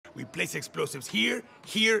We place explosives here,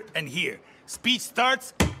 here, and here. Speech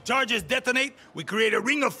starts, charges detonate, we create a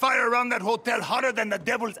ring of fire around that hotel hotter than the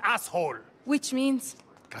devil's asshole. Which means?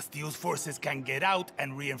 Castillo's forces can get out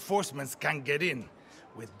and reinforcements can get in,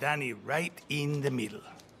 with Danny right in the middle.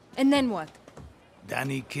 And then what?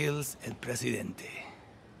 Danny kills El Presidente.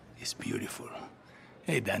 It's beautiful.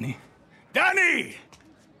 Hey, Danny. Danny!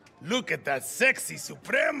 Look at that sexy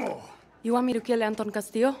Supremo! You want me to kill Anton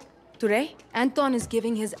Castillo? Today? Anton is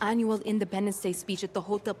giving his annual Independence Day speech at the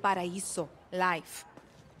Hotel Paraíso, live.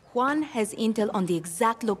 Juan has intel on the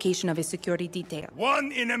exact location of his security detail.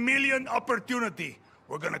 1 in a million opportunity.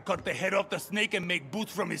 We're gonna cut the head off the snake and make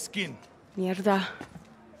boots from his skin. Mierda.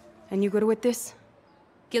 And you good with this?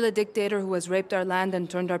 Kill a dictator who has raped our land and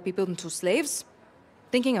turned our people into slaves?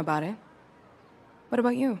 Thinking about it. What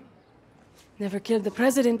about you? Never killed the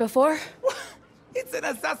president before? It's an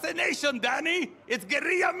assassination, Danny! It's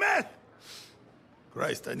guerrilla meth!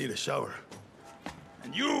 Christ, I need a shower.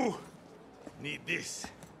 And you need this.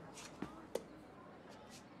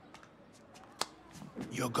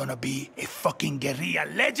 You're gonna be a fucking guerrilla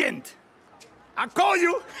legend! I call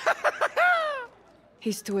you!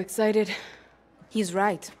 He's too excited. He's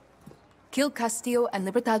right. Kill Castillo and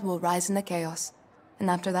Libertad will rise in the chaos. And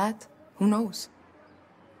after that, who knows?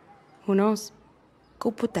 Who knows? Go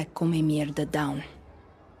put that come mierda down.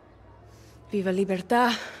 Viva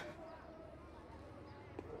Libertad.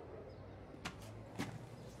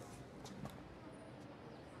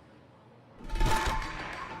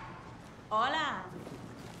 Hola.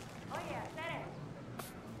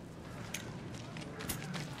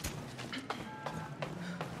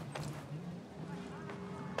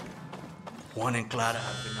 Juan and Clara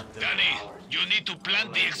have been up there. Danny, you need to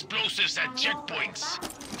plant the explosives at checkpoints.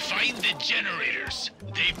 Find the generators.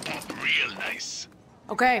 They pop real nice.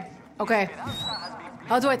 Okay.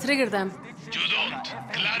 How do I trigger them? You don't.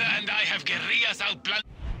 Clara and I have guerrillas out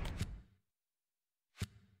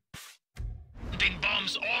planting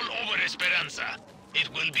bombs all over Esperanza. It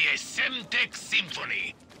will be a Semtex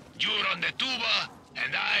symphony. You're on the tuba,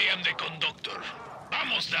 and I am the conductor.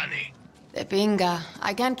 Vamos, Danny. De pinga.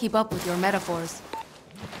 I can't keep up with your metaphors.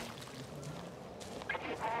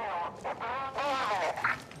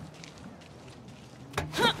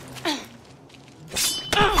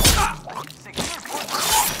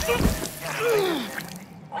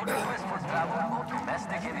 All requests for travel, both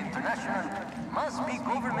domestic and international, must be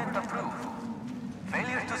government approved.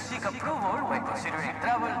 Failure to seek approval when considering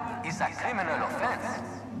travel is a criminal offense.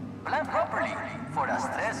 Plan properly for a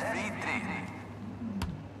stress-free trip.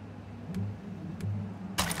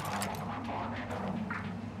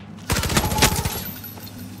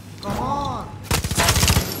 Come on.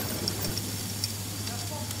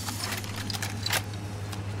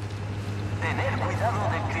 Tener cuidado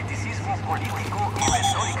del criticismo político y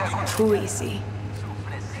retórica con Too easy. su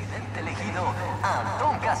presidente elegido,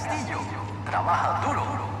 Antón Castillo. Trabaja duro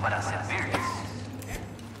para servirles.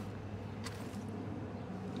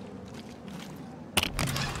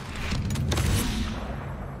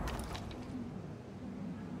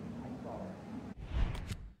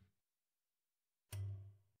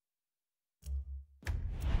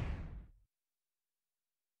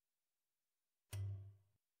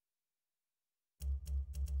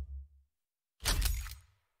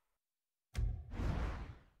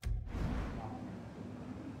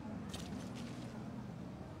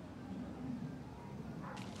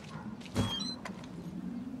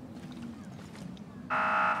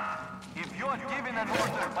 If you are given an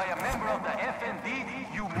order by a member of the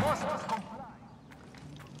FND, you must comply.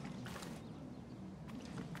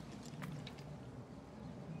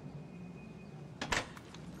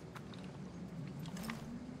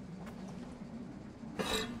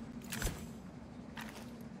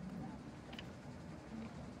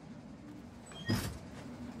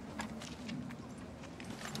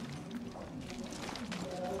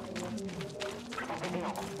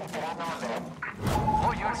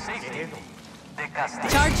 For your safety, the Castillo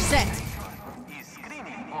Charge set. is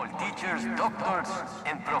screening all teachers, doctors,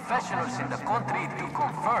 and professionals in the country to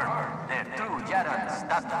confirm their true Yaran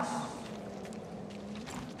status.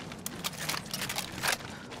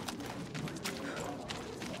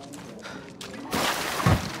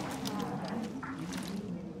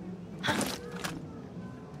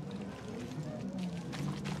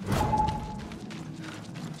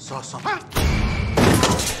 Saw something.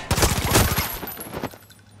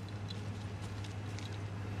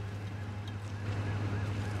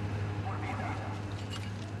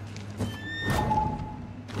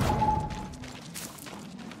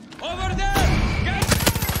 Over there! Guys!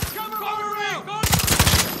 Cover me!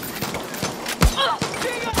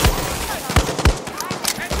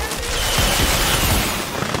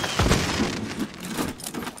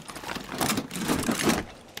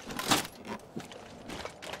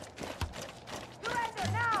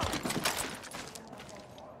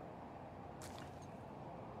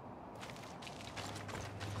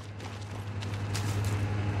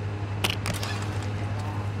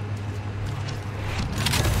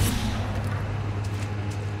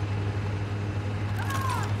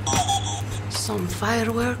 Some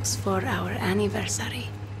fireworks for our anniversary.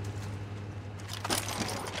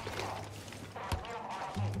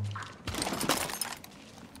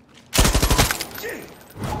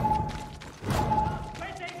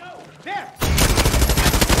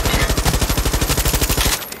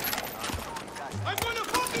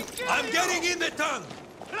 I'm getting in the tongue!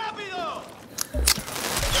 Rápido!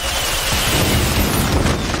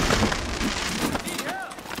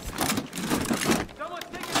 Someone's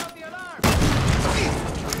taking out the alarm!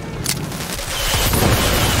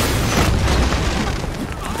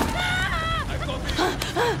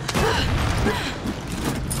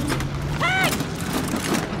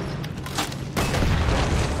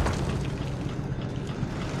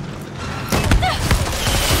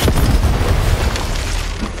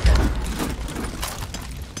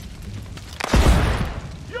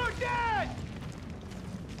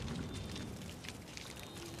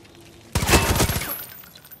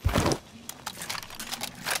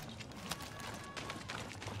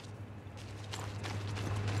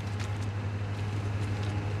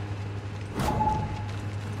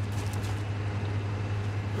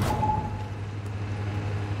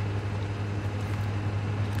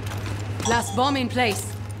 Last bomb in place.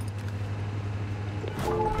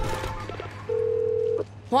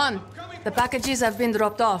 Juan, the packages have been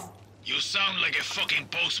dropped off. You sound like a fucking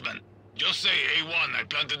postman. Just say, hey Juan, I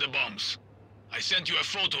planted the bombs. I sent you a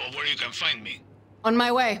photo of where you can find me. On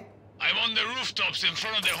my way. I'm on the rooftops in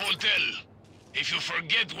front of the hotel. If you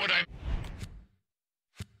forget what I'm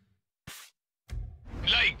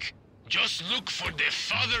like, just look for the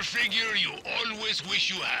father figure you always wish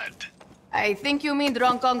you had. I think you mean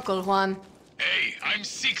drunk uncle, Juan. Hey, I'm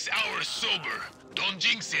 6 hours sober. Don't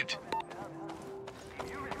jinx it. If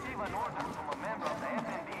you receive an order from a member of the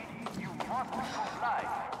FND, you must comply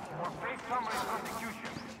or face summary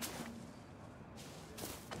prosecution.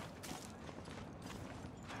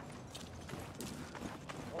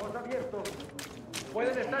 Ojos abiertos.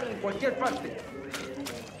 Pueden estar en cualquier parte.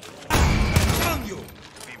 ¡Cambio!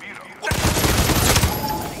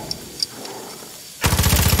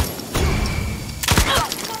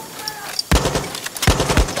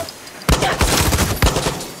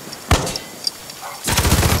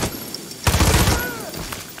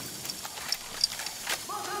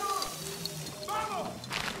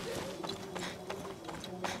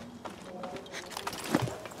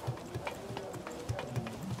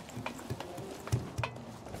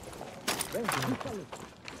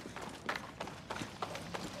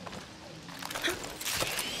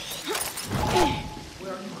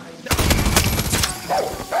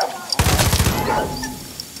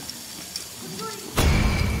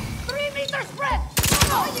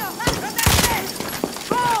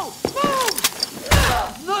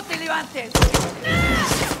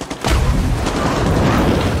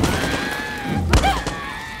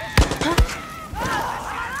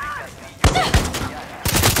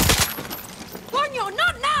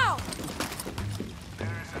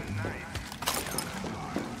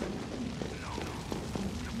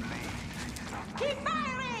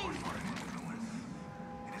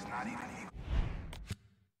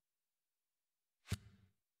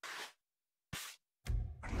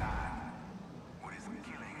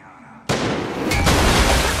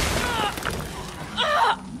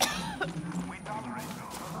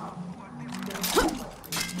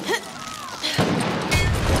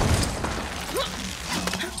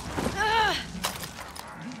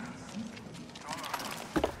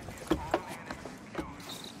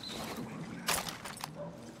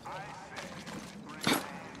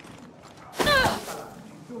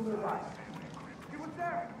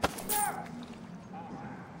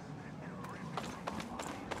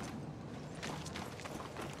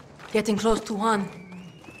 Getting close to Juan.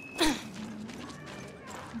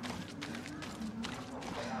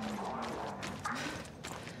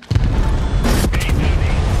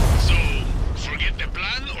 So, forget the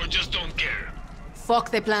plan or just don't care?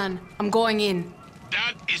 Fuck the plan. I'm going in.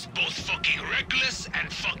 That is both fucking reckless and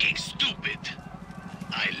fucking stupid.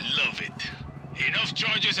 I love it. Enough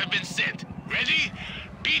charges have been set. Ready?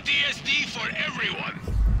 PTSD for everyone.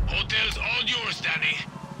 Hotel's all yours, Danny.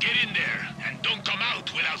 Get in there, and don't come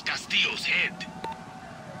out without Castillo's head.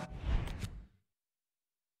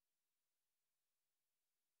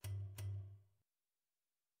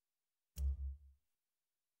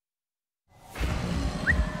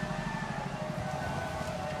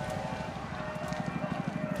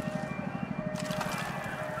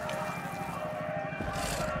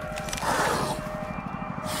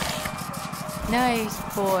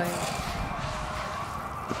 Nice boy.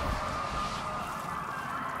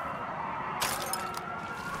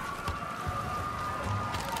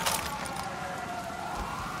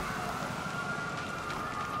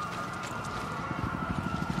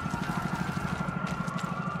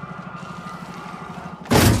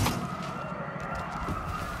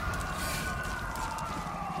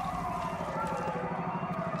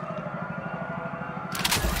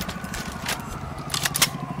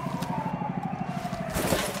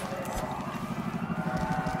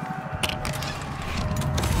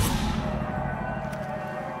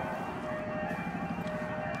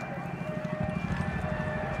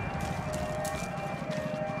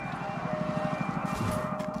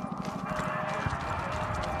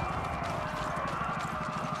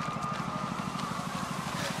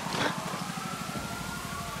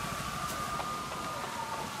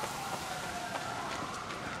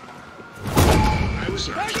 was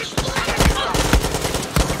not just...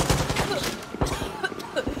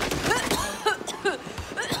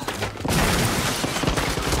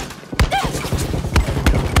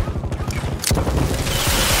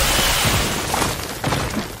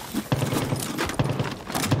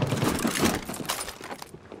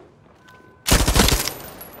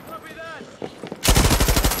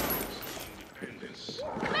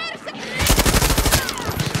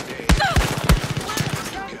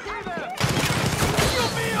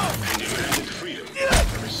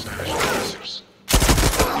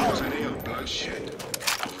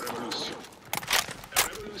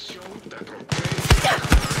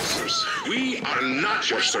 We are not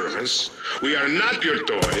your servants. We are not your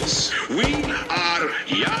toys. We are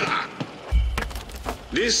Yara.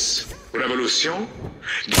 This revolution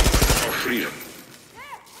gave us our freedom.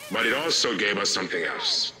 But it also gave us something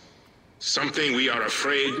else. Something we are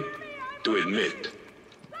afraid to admit.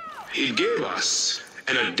 It gave us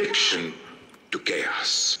an addiction to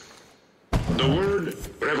chaos. The word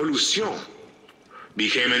revolution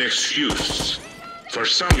became an excuse for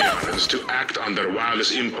some Yarans to act on their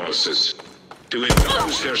wildest impulses, to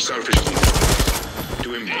indulge their selfish needs,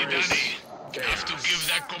 to embrace... Hey, Danny, have to give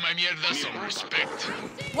that come mierda some respect.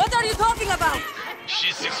 What are you talking about?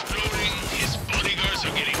 She's exploring, his bodyguards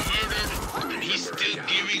are getting murdered, and he's still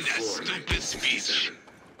giving that stupid speech.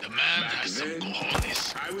 The man has some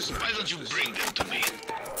cojones. Why don't you bring them to me?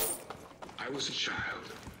 I was a child,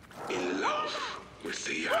 in love with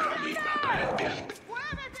the Yara mi papa had built.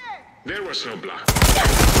 There was no block.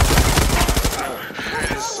 Our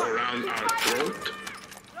hands around our throat.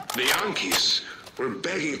 The Yankees were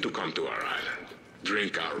begging to come to our island,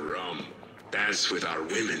 drink our rum, dance with our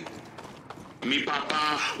women. Mi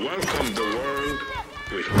papa welcomed the world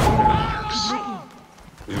with open arms.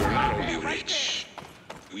 We were not only rich,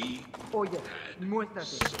 we had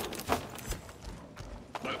soul.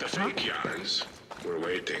 But the fake Yarans were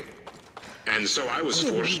waiting. And so I was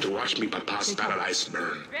forced to watch mi papa's paradise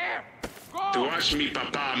burn. To watch mi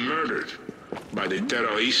papa murdered by the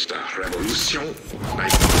terrorista revolution.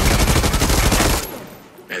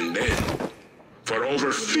 And then, for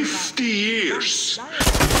over 50 years,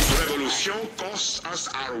 this revolution cost us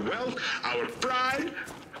our wealth, our pride,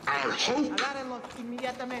 our hope,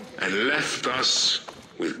 and left us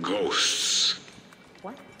with ghosts.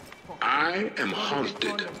 I am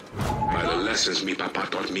haunted by the lessons mi papa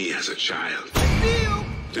taught me as a child.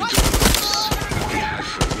 The dreams he had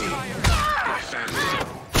for me, my family,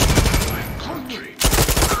 my country.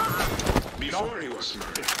 Before he was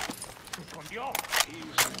murdered, he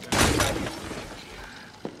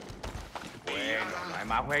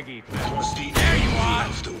was the envy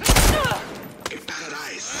of the world. A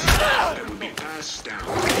paradise that would be passed down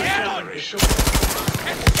to generations.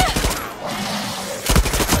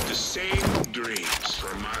 The same dreams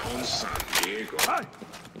for my own son, Diego.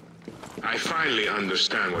 I finally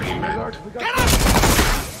understand what he meant.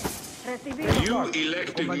 You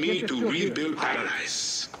elected me to rebuild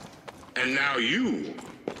paradise. And now you,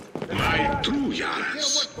 my true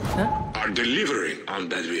Yaras, are delivering on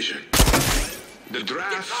that vision. The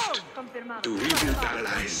draft to rebuild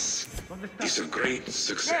paradise is a great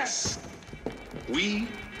success. We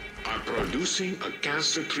are producing a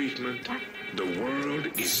cancer treatment the world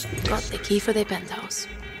is desperate. Got the key for the penthouse.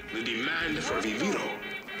 The demand for Viviro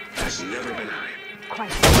has never been high.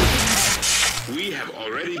 We have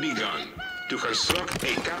already begun to construct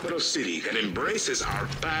a capital city that embraces our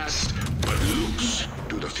past but looks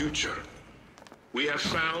to the future. We have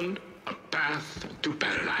found a path to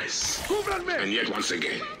paradise. And yet once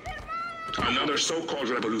again, another so-called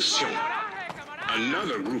revolution,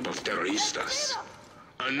 another group of terroristas,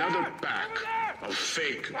 another pack of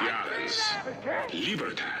fake Yarans,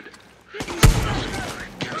 Libertad, is nothing but a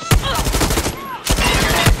cancer.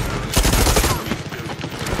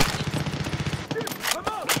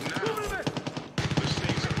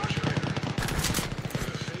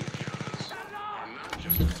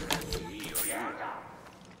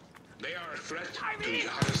 They are a threat to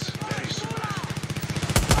Yara's very survival.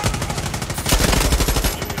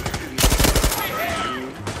 You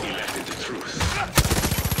elected the truth.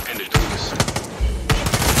 And the truth is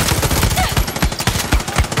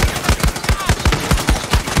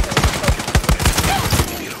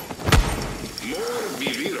more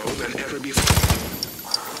Viviro than ever before.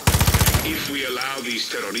 If we allow these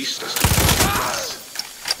terroristas to pursue us,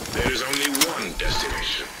 there is only one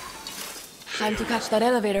destination. Time to catch that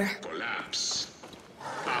elevator. Collapse,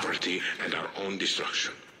 poverty, and our own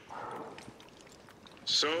destruction.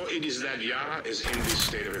 So it is that Yara is in this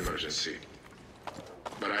state of emergency.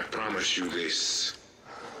 But I promise you this.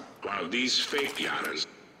 While these fake Yarans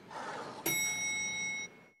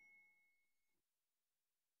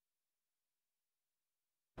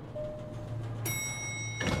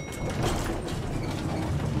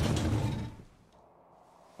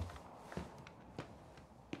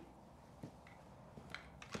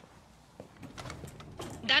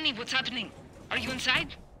Danny, what's happening? Are you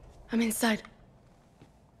inside? I'm inside.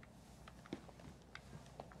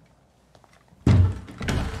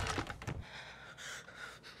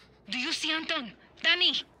 Do you see Anton?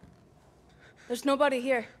 Danny! There's nobody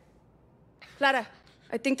here. Clara,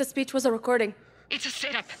 I think the speech was a recording. It's a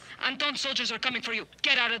setup. Anton's soldiers are coming for you.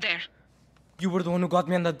 Get out of there. You were the one who got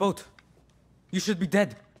me on that boat. You should be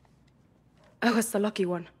dead. I was the lucky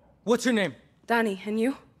one. What's your name? Danny, and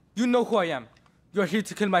you? You know who I am. You're here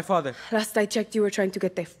to kill my father. Last I checked, you were trying to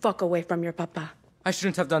get the fuck away from your papa. I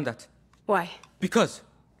shouldn't have done that. Why? Because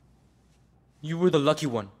you were the lucky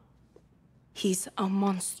one. He's a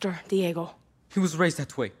monster, Diego. He was raised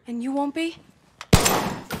that way. And you won't be?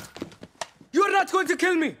 You're not going to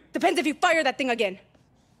kill me! Depends if you fire that thing again.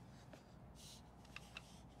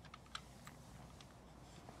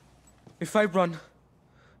 If I run,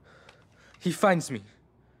 he finds me.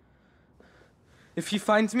 If he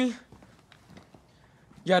finds me,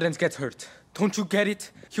 Yarens gets hurt. Don't you get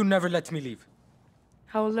it? He'll never let me leave.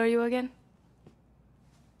 How old are you again?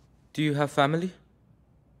 Do you have family?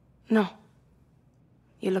 No.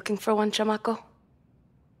 You looking for one, chamaco?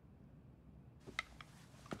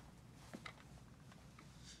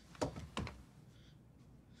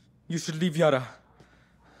 You should leave Yara.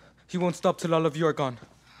 He won't stop till all of you are gone.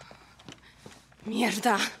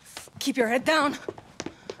 Mierda! Keep your head down!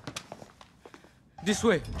 This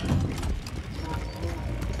way.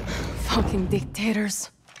 Fucking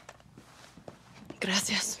dictators.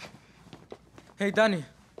 Gracias. Hey, Danny.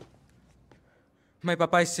 My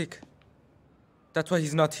papa is sick. That's why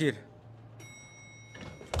he's not here.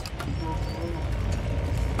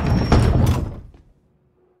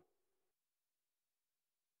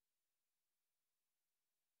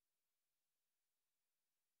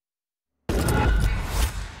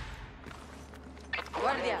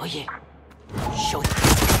 Oye, show it.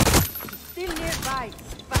 Still nearby.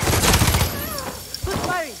 Who's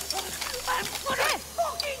firing? I'm gonna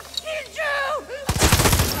fucking kill you!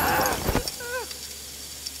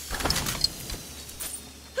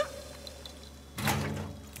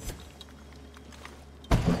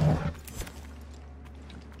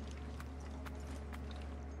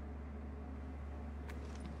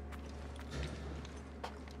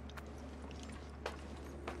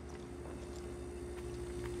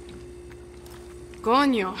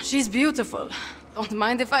 Coño, she's beautiful. Don't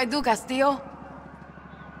mind if I do, Castillo.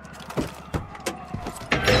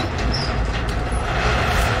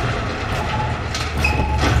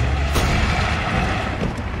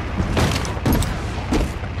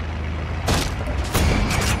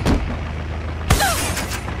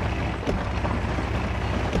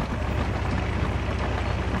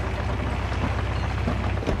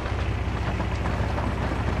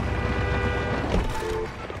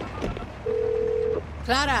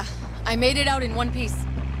 Clara, I made it out in one piece.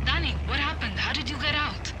 Danny, what happened? How did you get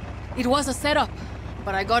out? It was a setup,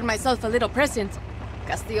 but I got myself a little present.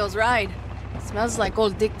 Castillo's ride. Smells like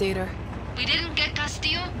old dictator. We didn't get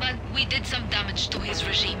Castillo, but we did some damage to his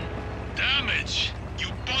regime. Damage? You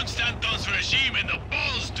punched Anton's regime in the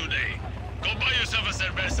balls today. Go buy yourself a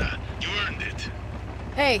cerveza. You earned it.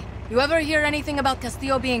 Hey, you ever hear anything about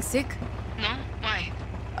Castillo being sick? No? Why?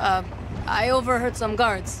 I overheard some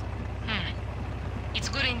guards. It's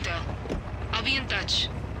good intel. I'll be in touch.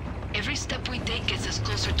 Every step we take gets us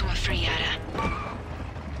closer to a free Yara.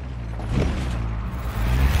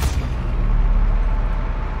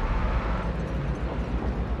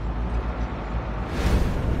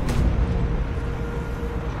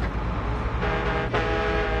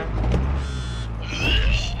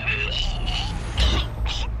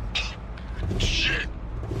 Shit!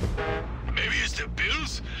 Maybe it's the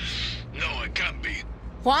pills? No, it can't be.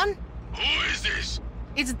 Juan? Who is this?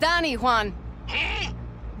 It's Danny, Juan. Who?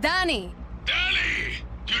 Danny! Danny!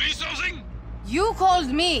 You need something? You called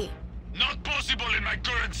me! Not possible in my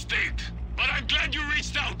current state. But I'm glad you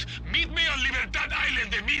reached out. Meet me on Libertad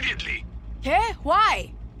Island immediately. ¿Qué?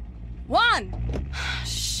 Why? Juan!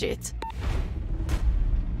 Shit.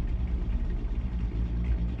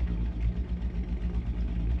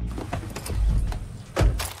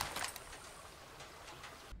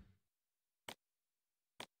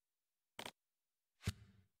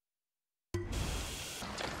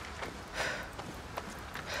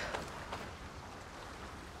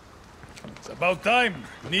 It's about time.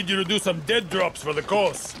 Need you to do some dead drops for the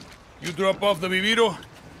cause. You drop off the viviro,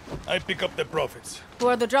 I pick up the profits. Who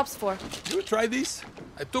are the drops for? You try these?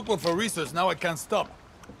 I took one for research, now I can't stop.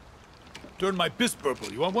 Turn my piss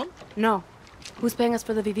purple. You want one? No. Who's paying us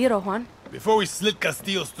for the viviro, Juan? Before we slit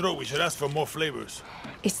Castillo's throat, we should ask for more flavors.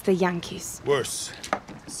 It's the Yankees. Worse.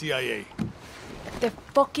 CIA. The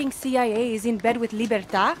fucking CIA is in bed with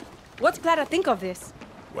Libertad? What's Clara think of this?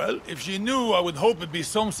 Well, if she knew, I would hope it'd be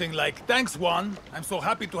something like, "Thanks, Juan. I'm so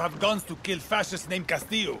happy to have guns to kill fascists named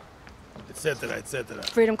Castillo," etc., etc.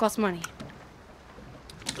 Freedom costs money.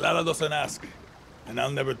 Clara doesn't ask, and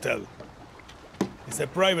I'll never tell. It's a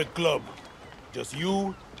private club. Just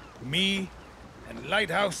you, me, and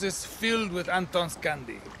lighthouses filled with Anton's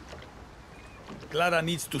candy. Clara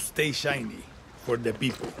needs to stay shiny for the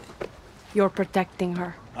people. You're protecting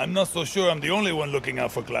her. I'm not so sure I'm the only one looking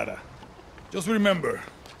out for Clara. Just remember,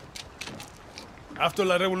 after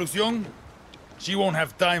La Revolución, she won't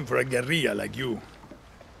have time for a guerrilla like you.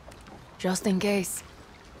 Just in case.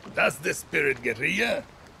 That's the spirit, guerrilla.